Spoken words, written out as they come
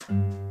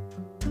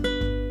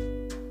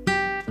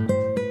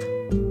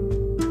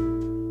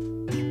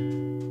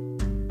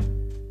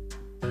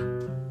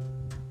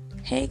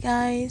Hey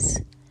guys,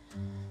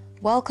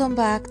 welcome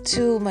back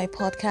to my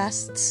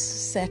podcast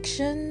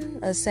session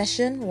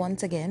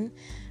once again.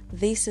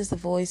 This is the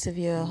voice of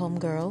your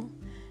homegirl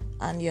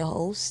and your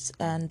host,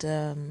 and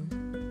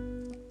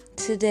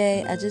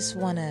today I just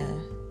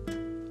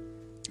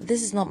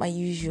this is not my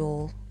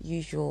usual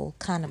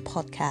kind of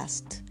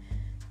podcast,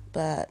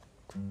 but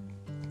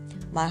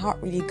my heart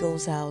really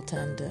goes out,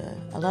 and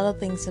a lot of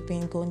things have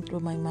been going through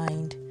my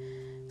mind,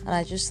 and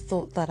I just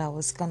thought that I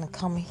was gonna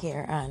come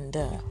here and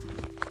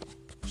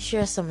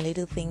share some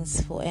little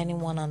things for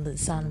anyone under the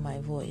sound of my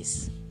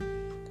voice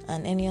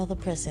and any other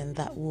person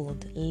that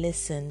would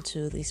listen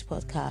to this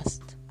podcast.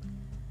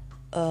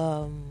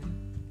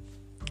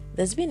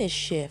 There's been a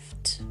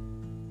shift,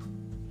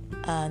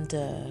 and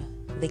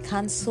the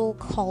cancel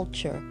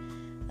culture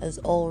has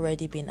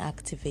already been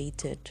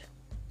activated,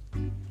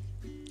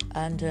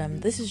 and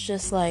this is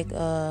just like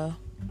a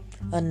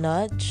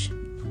nudge,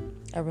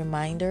 a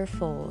reminder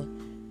for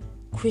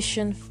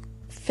Christian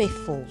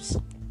faithfuls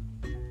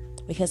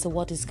because of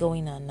what is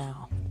going on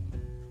now.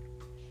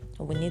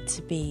 We need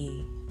to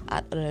be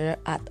at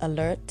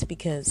alert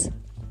because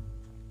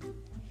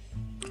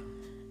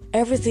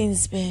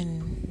everything's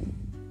been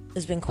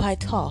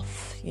quite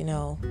tough,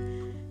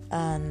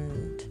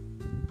 and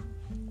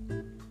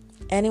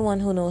anyone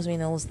who knows me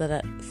knows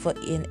that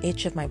in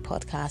each of my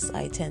podcasts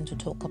I tend to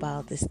talk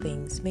about these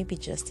things, maybe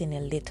just in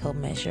a little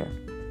measure.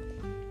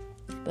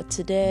 But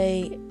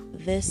today,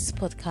 this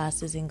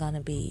podcast isn't gonna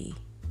be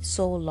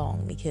so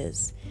long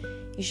because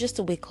it's just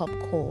a wake-up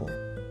call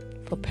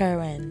for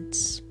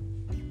parents,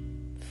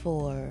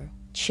 for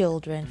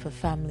children, for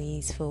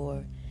families,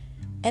 for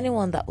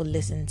anyone that will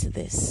listen to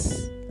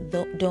this.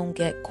 Don't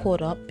get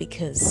caught up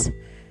because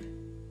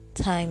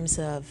times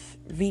have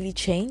really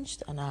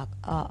changed and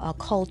our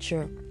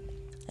culture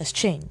has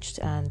changed,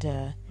 and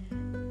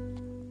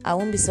I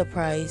won't be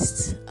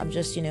surprised. I'm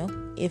just,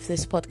 if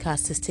this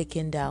podcast is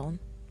taken down,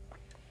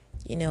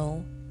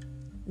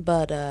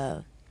 but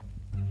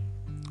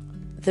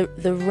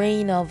the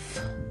reign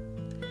of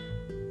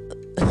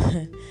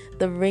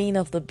the reign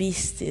of the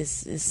beast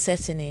is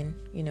setting in,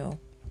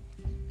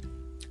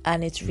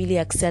 and it's really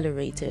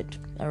accelerated.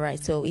 All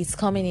right, so it's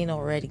coming in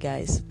already,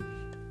 guys.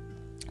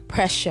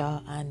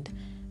 Pressure and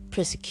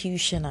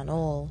persecution and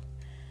all.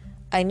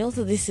 I know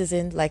that this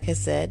isn't, like I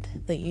said,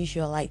 the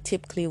usual I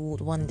typically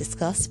would want to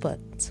discuss, but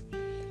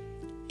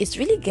it's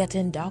really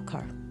getting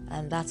darker,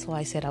 and that's why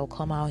I said I'll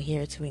come out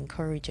here to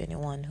encourage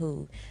anyone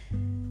who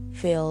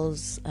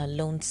feels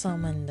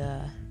lonesome and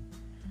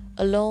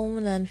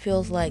alone and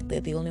feels like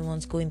they're the only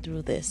ones going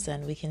through this.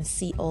 And we can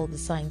see all the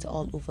signs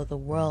all over the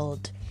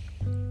world.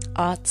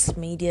 Arts,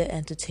 media,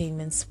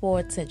 entertainment,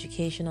 sports,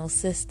 educational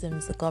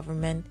systems, the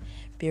government,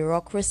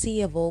 bureaucracy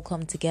have all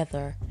come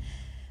together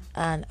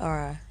and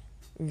are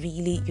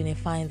really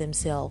unifying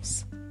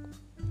themselves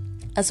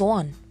as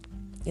one,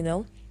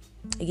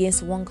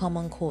 against one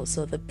common cause.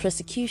 So the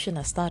persecution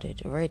has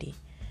started already.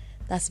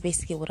 That's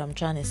basically what I'm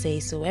trying to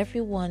say. So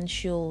everyone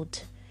should,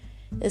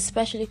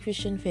 especially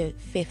Christian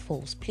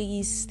faithfuls,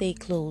 please stay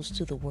close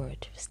to the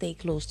Word. Stay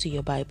close to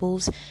your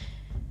Bibles.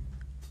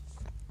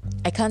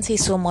 I can't say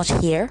so much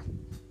here,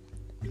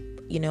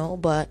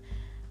 but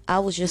I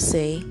would just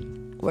say,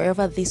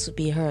 wherever this would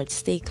be heard,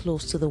 stay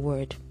close to the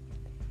Word.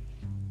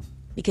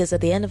 Because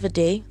at the end of the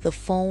day, the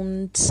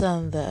phones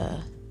and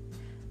the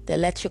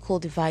electrical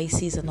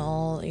devices and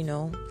all,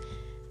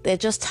 they're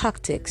just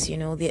tactics,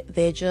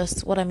 they're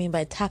just, what I mean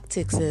by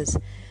tactics is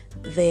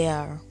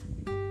they're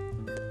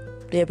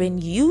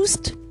being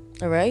used,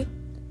 all right?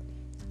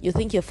 You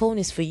think your phone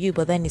is for you,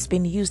 but then it's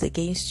being used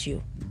against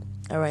you,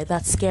 all right?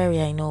 That's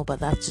scary, I know, but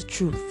that's the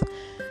truth.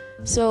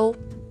 So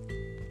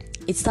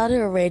it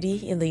started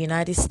already in the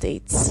United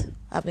States.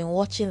 I've been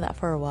watching that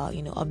for a while,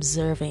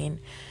 observing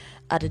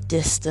at a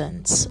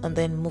distance and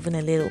then moving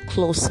a little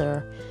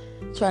closer,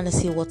 trying to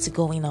see what's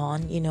going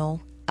on,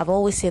 I've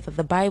always said that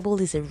the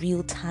Bible is a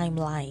real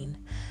timeline.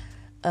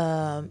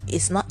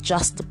 It's not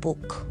just a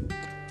book.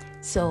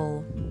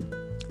 So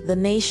the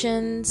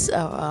nations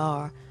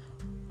are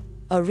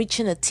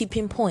reaching a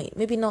tipping point.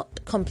 Maybe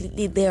not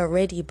completely there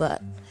already,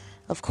 but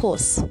of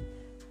course,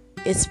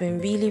 it's been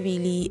really,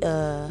 really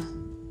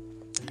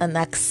an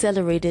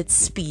accelerated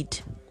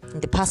speed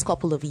in the past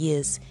couple of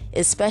years,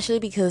 especially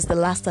because the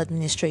last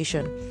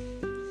administration,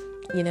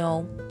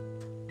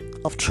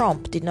 of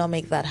Trump did not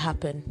make that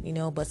happen,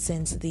 but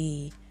since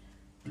the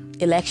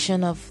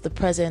election of the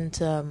present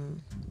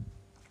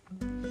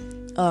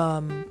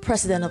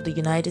president of the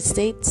United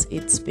States,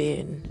 it's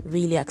been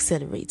really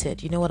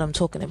accelerated. You know what I'm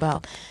talking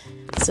about.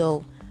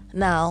 So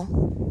now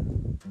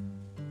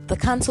the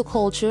cancel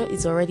culture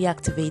is already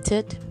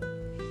activated.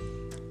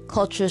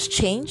 Culture's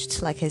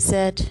changed, like I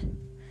said,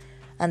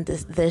 and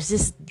there's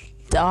this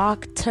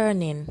dark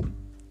turning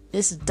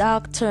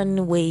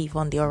wave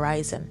on the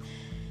horizon.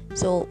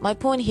 So my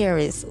point here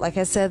is, like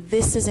I said,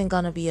 this isn't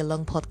gonna be a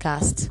long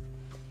podcast.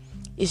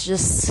 It's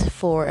just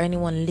for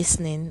anyone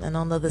listening and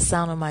under the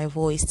sound of my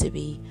voice to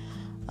be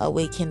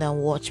awakened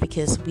and watch,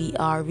 because we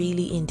are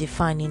really in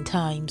defining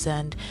times,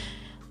 and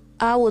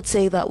I would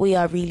say that we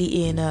are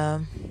really in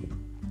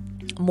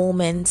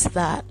moments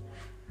that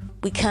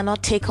we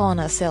cannot take on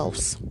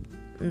ourselves.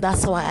 And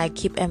that's why I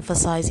keep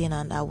emphasizing,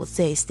 and I would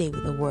say stay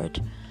with the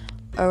word.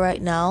 All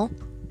right, now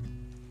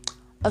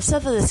I've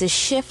said that there's a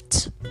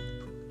shift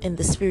in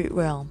the spirit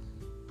realm,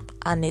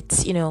 and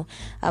it's,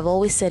 I've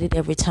always said it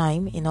every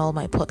time in all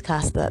my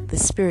podcasts that the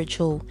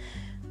spiritual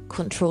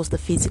controls the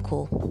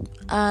physical.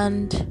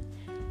 And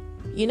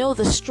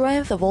the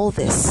strength of all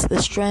this,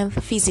 the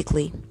strength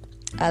physically,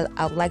 I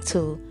would like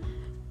to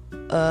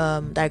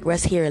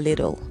digress here a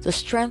little. The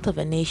strength of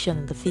a nation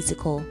and the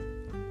physical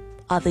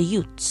are the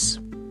youths,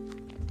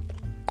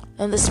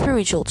 and the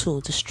spiritual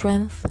too. The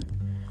strength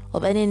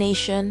of any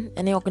nation,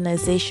 any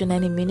organization,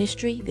 any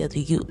ministry, they're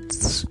the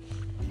youths.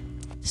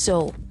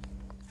 So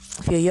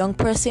if you're a young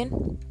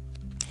person,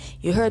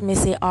 you heard me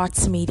say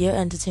arts, media,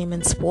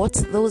 entertainment,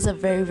 sports. Those are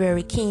very,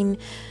 very keen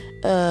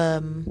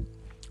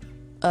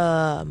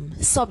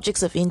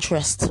subjects of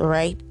interest,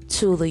 right,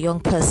 to the young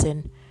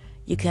person.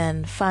 You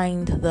can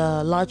find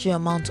the larger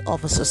amount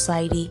of a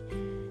society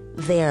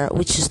there,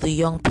 which is the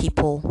young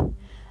people,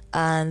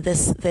 and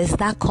there's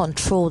that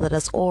control that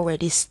has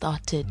already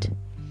started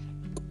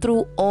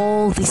through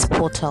all these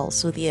portals.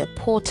 So there are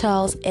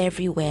portals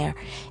everywhere,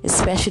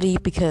 especially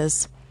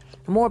because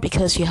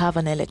you have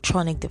an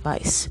electronic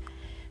device.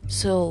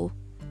 So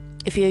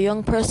if you're a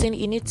young person,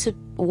 you need to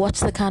watch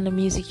the kind of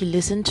music you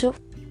listen to.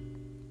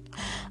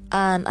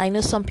 And I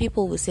know some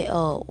people will say,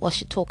 oh, what's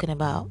she talking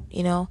about?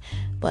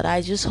 But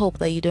I just hope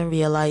that you don't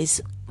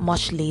realize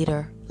much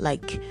later,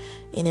 like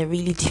in a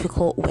really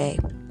difficult way.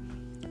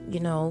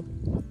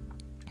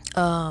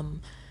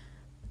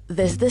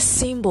 There's this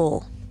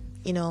symbol,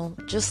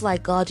 just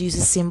like God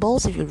uses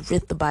symbols. If you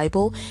read the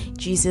Bible,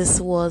 Jesus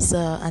was,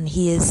 and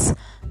he is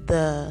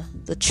the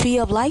tree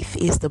of life,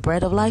 is the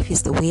bread of life,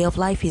 is the way of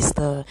life, is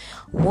the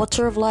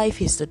water of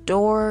life, is the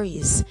door,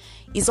 is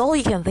all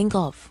you can think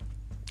of.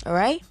 All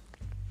right.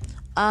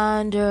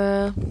 And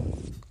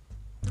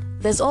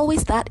there's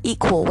always that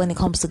equal when it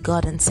comes to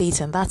God and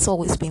Satan. That's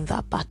always been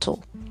that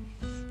battle.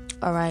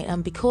 All right.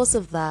 And because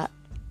of that,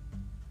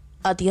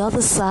 at the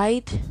other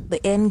side,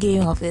 the end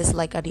game of this,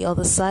 like at the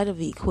other side of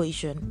the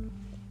equation,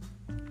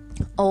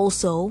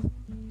 also,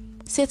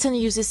 Satan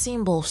uses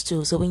symbols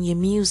too. So in your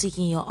music,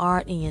 in your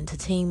art, in your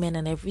entertainment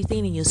and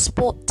everything, in your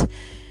sport,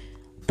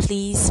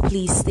 please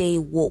stay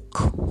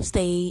woke.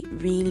 Stay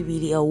really,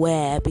 really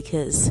aware,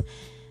 because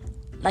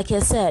like I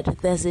said,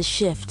 there's a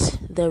shift.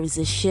 There is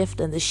a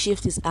shift, and the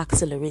shift is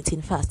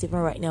accelerating fast, even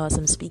right now as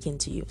I'm speaking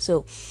to you.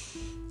 So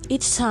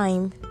each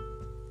time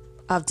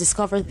I've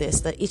discovered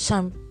this, that each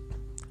time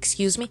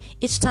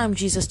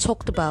Jesus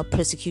talked about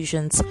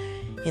persecutions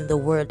in the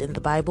word, in the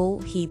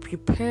Bible, he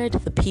prepared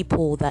the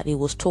people that he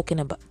was talking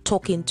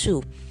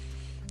to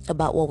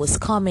about what was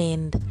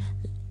coming,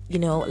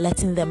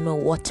 letting them know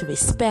what to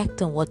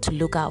respect and what to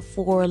look out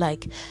for,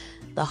 like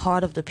the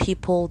heart of the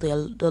people,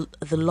 the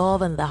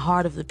love and the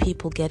heart of the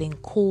people getting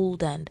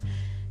cooled, and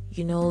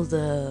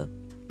the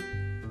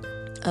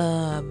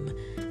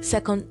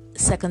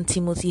second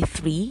Timothy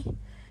 3,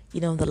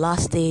 the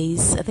last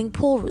days. I think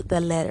Paul wrote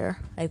that letter.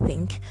 I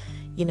think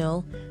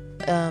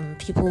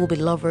people will be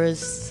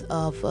lovers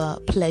of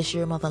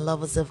pleasure more than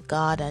lovers of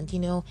God. And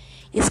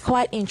it's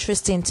quite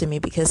interesting to me,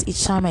 because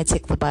each time I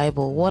take the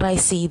Bible, what I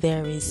see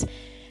there is,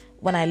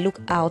 when I look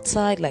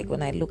outside, like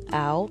when I look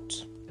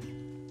out,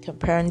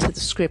 comparing to the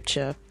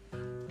scripture,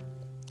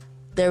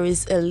 there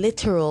is a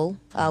literal,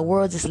 our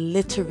word is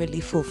literally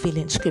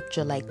fulfilling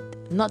scripture, like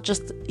not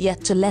just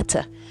yet to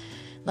letter,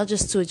 not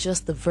just to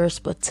adjust the verse,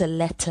 but to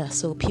letter.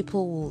 So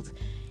people will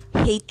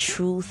hate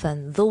truth,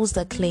 and those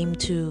that claim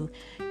to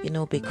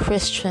be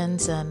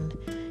Christians and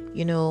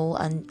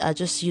and are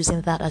just using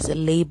that as a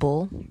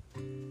label.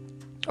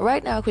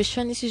 Right now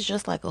Christianity is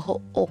just like a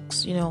whole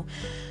ox,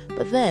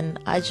 but then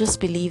I just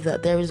believe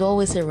that there is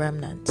always a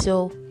remnant.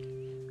 So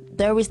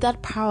there is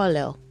that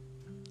parallel,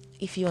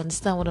 if you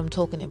understand what I'm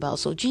talking about.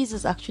 So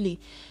Jesus actually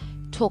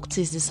talked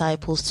to his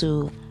disciples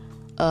to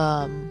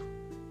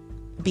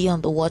be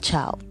on the watch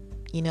out.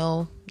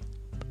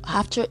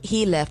 After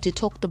he left, he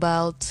talked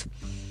about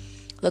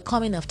the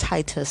coming of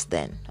Titus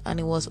then, and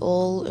it was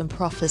all in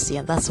prophecy,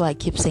 and that's why I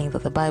keep saying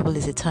that the Bible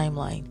is a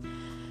timeline.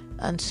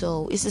 And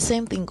so it's the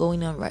same thing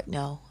going on right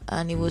now,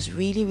 and it was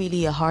really,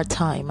 really a hard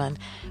time. And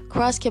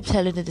Christ kept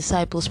telling the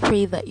disciples,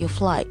 pray that you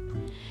fly,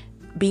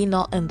 be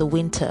not in the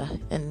winter,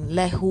 and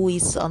let who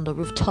is on the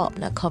rooftop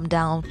now come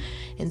down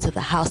into the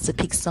house to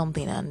pick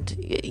something. And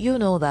you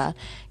know that,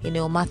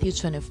 Matthew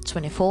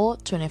 24,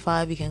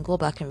 25, you can go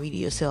back and read it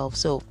yourself.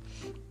 So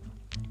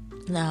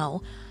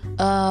now,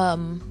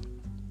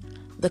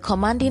 the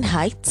commanding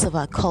heights of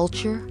our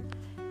culture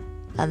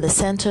and the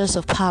centers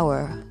of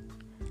power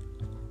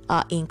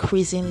are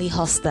increasingly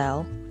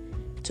hostile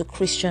to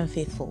Christian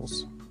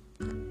faithfuls,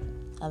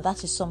 and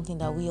that is something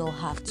that we all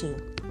have to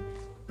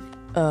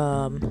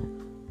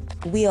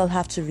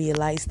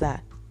realize.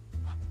 That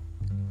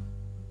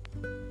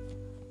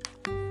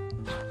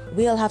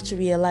we all have to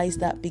realize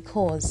that,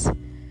 because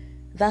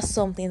that's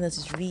something that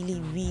is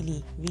really,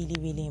 really, really,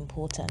 really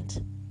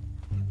important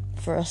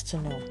for us to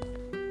know.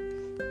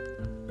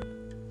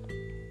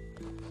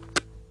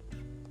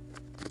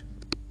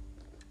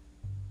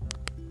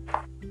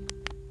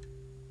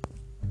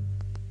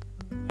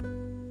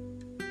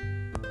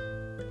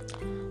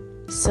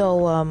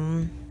 So,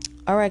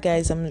 all right,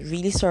 guys, I'm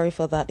really sorry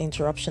for that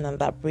interruption and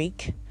that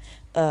break.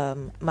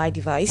 My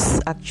device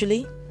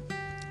actually,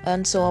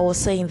 and so I was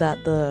saying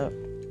that the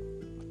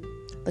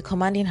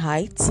commanding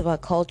heights of our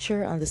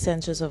culture and the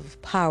centers of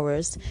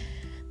power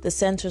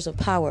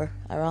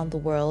around the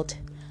world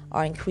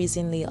are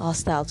increasingly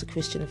hostile to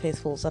Christian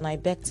faithfuls. And I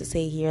beg to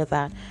say here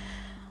that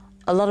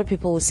a lot of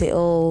people will say,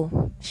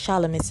 "Oh,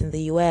 Shalom is in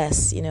the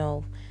U.S.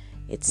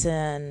 It's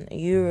in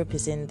Europe,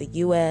 is in the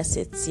U.S.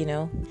 It's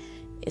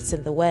it's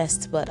in the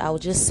West." But I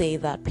would just say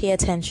that pay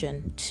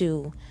attention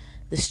to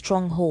the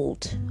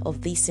stronghold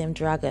of the same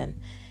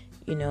dragon,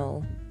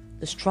 the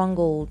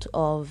stronghold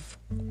of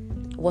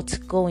what's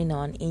going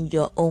on in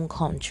your own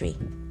country.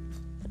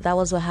 That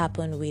was what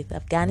happened with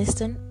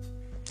Afghanistan.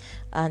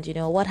 And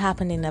what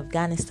happened in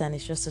Afghanistan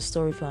is just a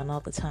story for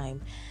another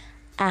time.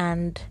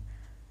 And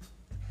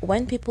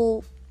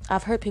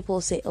I've heard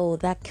people say, "Oh,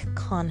 that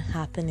can't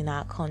happen in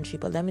our country."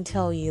 But let me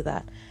tell you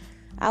that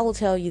I will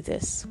tell you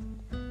this.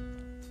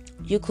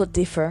 You could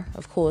differ,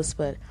 of course,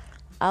 but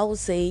I will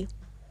say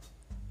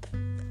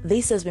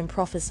this has been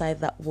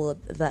prophesied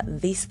that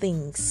these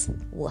things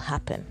will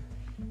happen.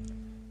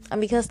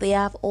 And because they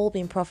have all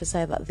been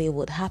prophesied that they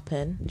would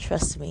happen,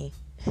 trust me,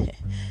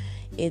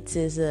 it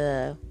is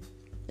the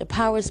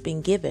power's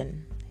been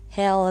given.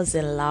 Hell has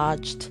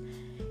enlarged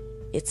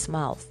its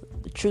mouth.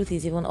 The truth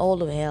is, even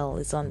all of hell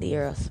is on the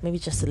earth. Maybe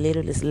just a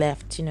little is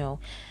left,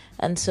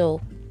 And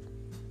so,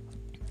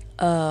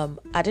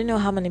 I don't know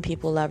how many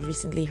people have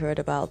recently heard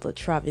about the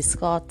Travis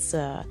Scott's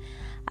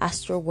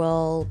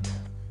Astroworld,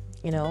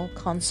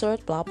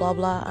 concert, blah blah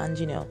blah. And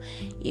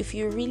if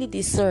you're really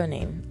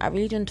discerning, I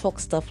really don't talk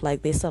stuff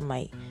like this on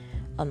my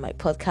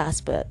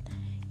podcast, but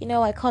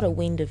I caught a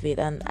wind of it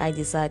and I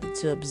decided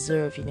to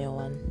observe,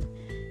 and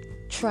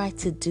try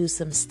to do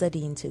some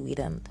study into it.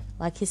 And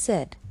like he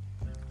said,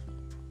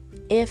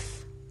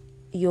 if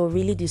you're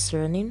really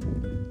discerning,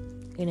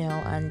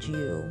 and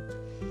you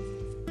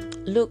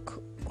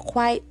look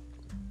quite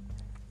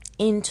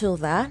into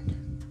that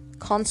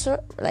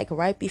concert, like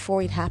right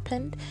before it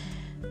happened,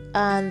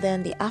 and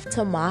then the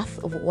aftermath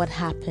of what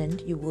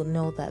happened, you will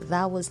know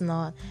that was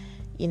not,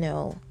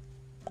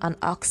 an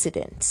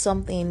accident.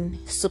 Something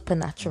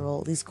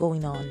supernatural is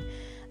going on.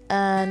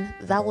 And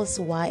that was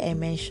why I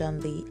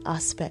mentioned the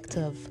aspect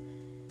of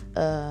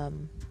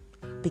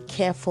be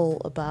careful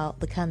about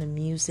the kind of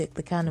music,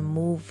 the kind of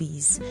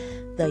movies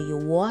that you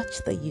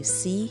watch, that you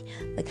see,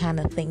 the kind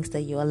of things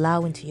that you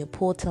allow into your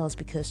portals,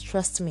 because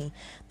trust me,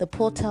 the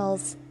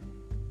portals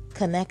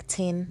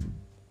connecting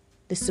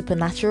the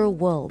supernatural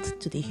world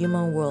to the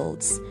human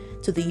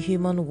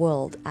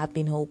world have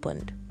been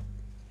opened.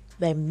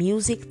 By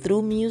music,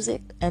 through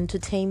music,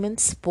 entertainment,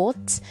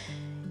 sports,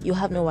 you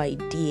have no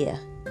idea.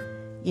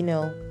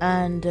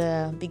 And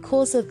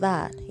because of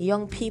that,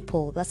 young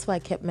people, that's why I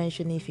kept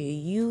mentioning, if you're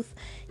youth,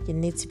 you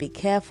need to be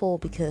careful,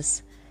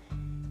 because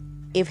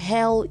if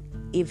hell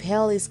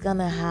is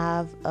gonna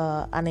have,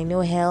 and I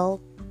know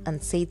hell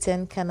and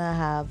Satan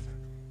cannot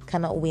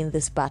win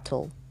this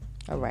battle,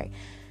 all right.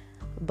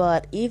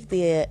 But if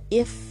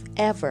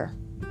ever,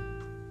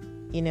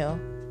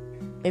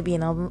 maybe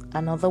in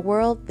another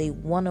world, they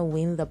want to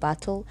win the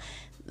battle,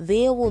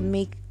 they will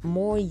make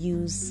more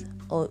use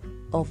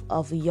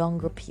of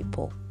younger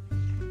people.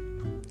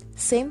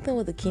 Same thing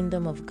with the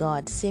kingdom of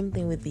God. Same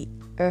thing with the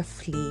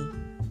earthly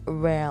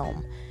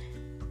realm.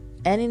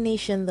 Any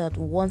nation that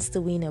wants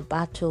to win a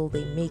battle,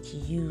 they make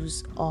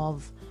use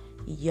of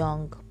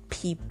young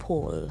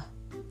people.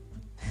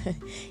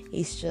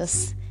 It's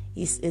just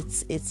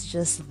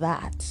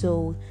that.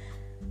 So,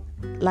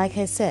 like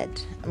I said,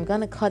 I'm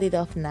gonna cut it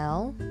off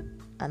now,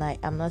 and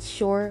I'm not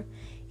sure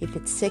if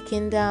it's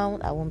taken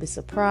down. I won't be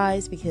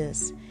surprised,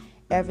 because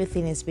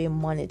everything is being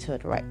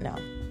monitored right now.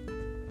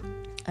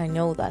 I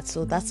know that,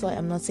 so that's why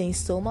I'm not saying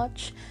so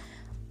much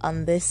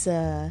on this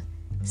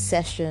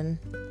session,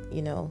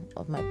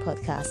 of my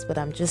podcast. But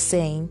I'm just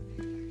saying,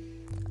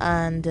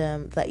 and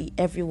that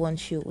everyone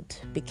should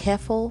be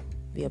careful,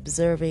 be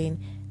observing,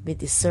 be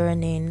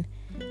discerning.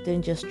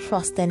 Don't just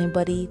trust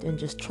anybody. Don't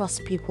just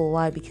trust people.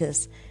 Why?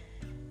 Because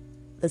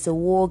there's a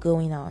war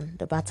going on.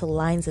 The battle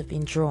lines have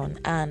been drawn,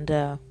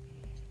 and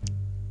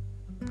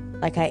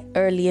like I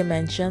earlier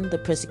mentioned, the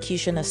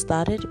persecution has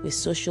started with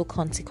social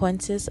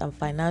consequences and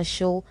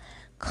financial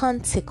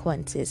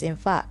consequences. In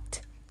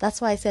fact,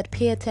 that's why I said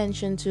pay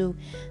attention to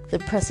the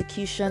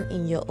persecution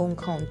in your own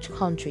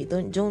country.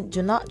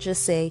 Do not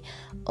just say,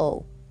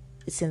 "Oh,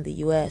 it's in the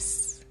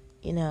U.S."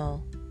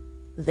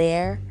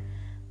 There.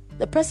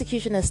 The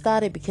persecution has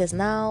started because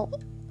now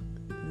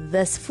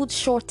there's food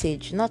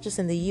shortage, not just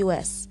in the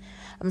U.S.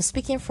 I'm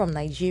speaking from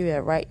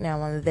Nigeria right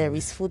now, and there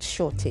is food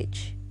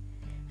shortage.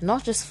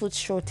 Not just food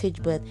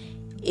shortage, but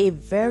a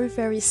very,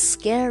 very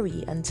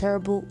scary and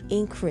terrible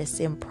increase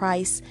in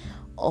price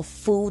of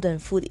food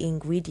and food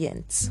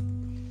ingredients.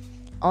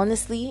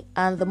 Honestly,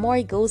 and the more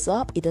it goes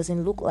up, it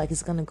doesn't look like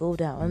it's going to go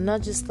down. And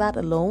not just that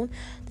alone,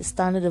 the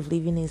standard of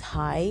living is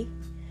high.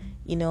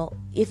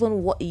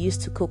 Even what you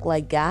used to cook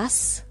like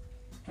gas,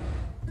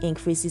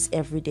 increases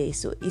every day.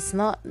 So it's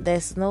not,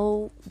 there's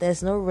no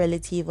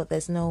relative, or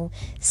there's no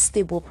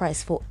stable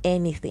price for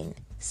anything.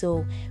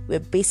 So we're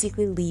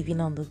basically living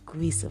on the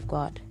grace of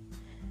God.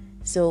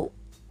 So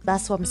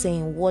that's what I'm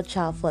saying. Watch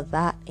out for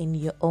that in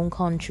your own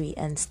country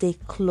and stay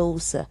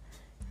closer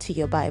to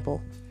your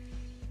Bible,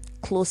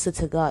 closer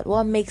to God.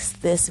 What makes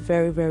this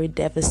very, very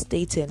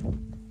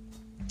devastating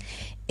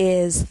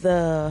is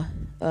the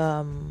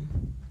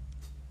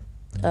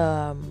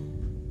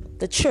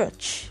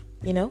church.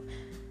 You know,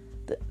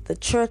 the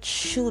church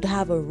should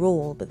have a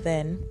role, but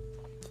then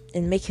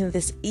in making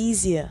this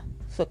easier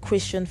for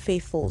Christian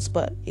faithfuls,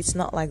 but it's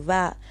not like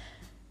that.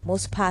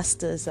 Most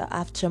pastors are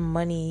after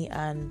money,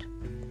 and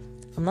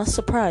I'm not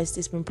surprised.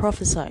 It's been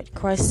prophesied.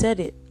 Christ said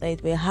it, that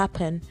it will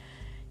happen,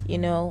 you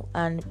know,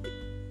 and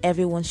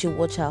everyone should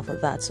watch out for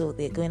that. So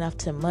they're going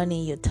after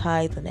money, your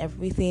tithe and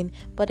everything.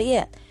 But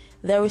yet,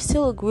 there is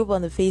still a group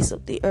on the face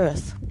of the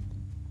earth.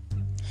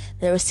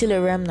 There is still a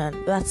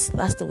remnant. That's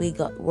the way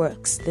God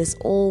works. There's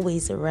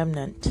always a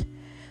remnant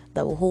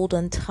that will hold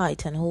on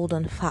tight and hold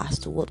on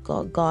fast to what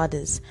God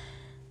has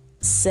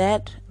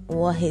said,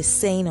 what He's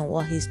saying, and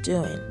what He's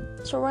doing.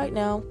 So right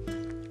now,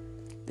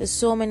 there's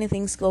so many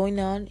things going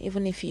on.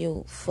 Even if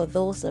for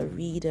those that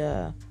read,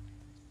 that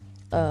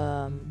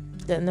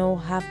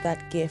have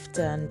that gift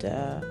and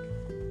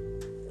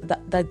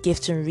that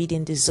gift in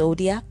reading the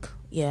zodiac,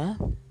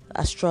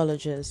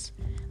 astrologers.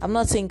 I'm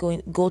not saying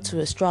go to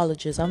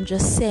astrologers. I'm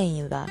just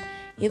saying that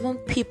even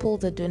people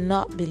that do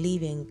not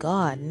believe in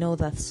God know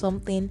that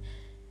something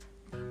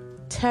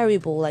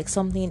terrible, like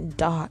something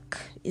dark,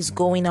 is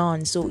going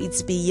on. So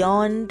it's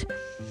beyond.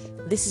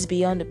 This is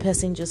beyond a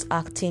person just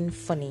acting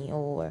funny,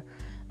 or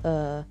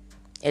a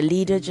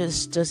leader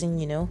just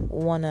doesn't,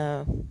 want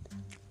to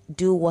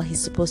do what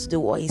he's supposed to do,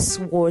 what he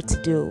swore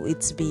to do.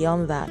 It's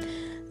beyond that.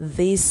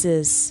 This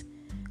is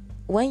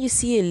when you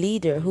see a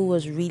leader who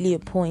was really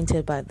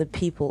appointed by the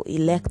people,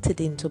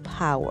 elected into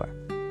power,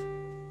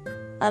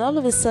 and all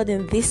of a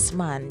sudden this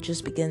man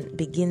just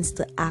begins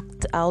to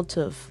act out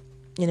of,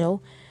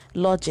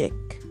 logic.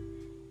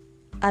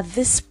 At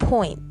this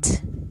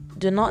point,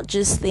 do not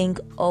just think,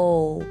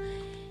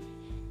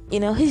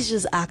 he's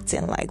just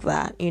acting like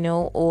that,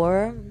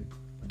 or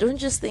don't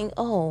just think,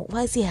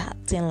 why is he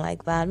acting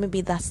like that?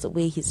 Maybe that's the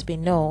way he's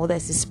been. No,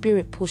 there's a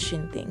spirit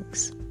pushing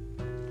things.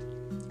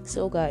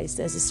 So guys,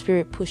 there's a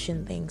spirit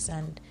pushing things,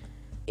 and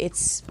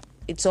it's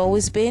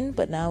always been,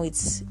 but now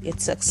it's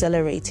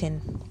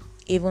accelerating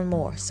even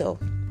more. So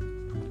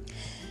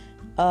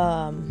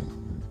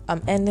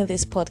I'm ending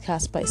this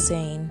podcast by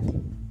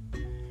saying,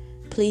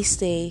 please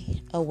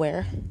stay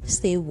aware,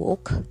 stay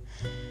woke,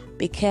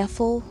 be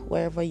careful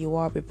wherever you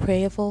are, be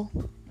prayerful.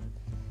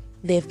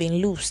 They've been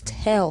loosed.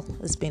 Hell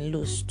has been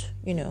loosed,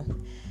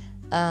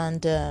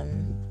 And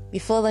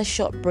before that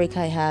short break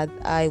I had,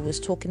 I was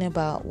talking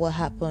about what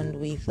happened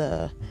with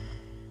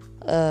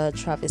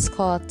Travis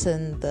Scott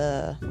and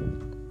the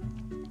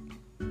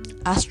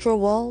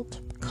Astroworld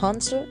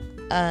concert.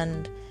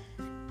 And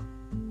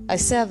I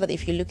said that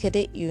if you look at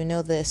it,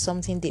 there's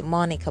something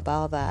demonic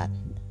about that.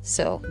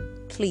 So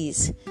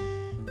please,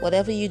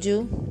 whatever you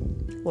do,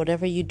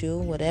 whatever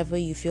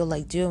you feel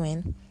like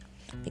doing,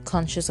 be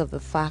conscious of the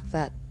fact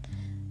that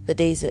the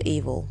days are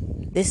evil.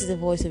 This is the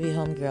voice of your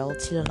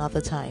homegirl. Till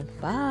another time.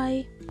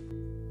 Bye.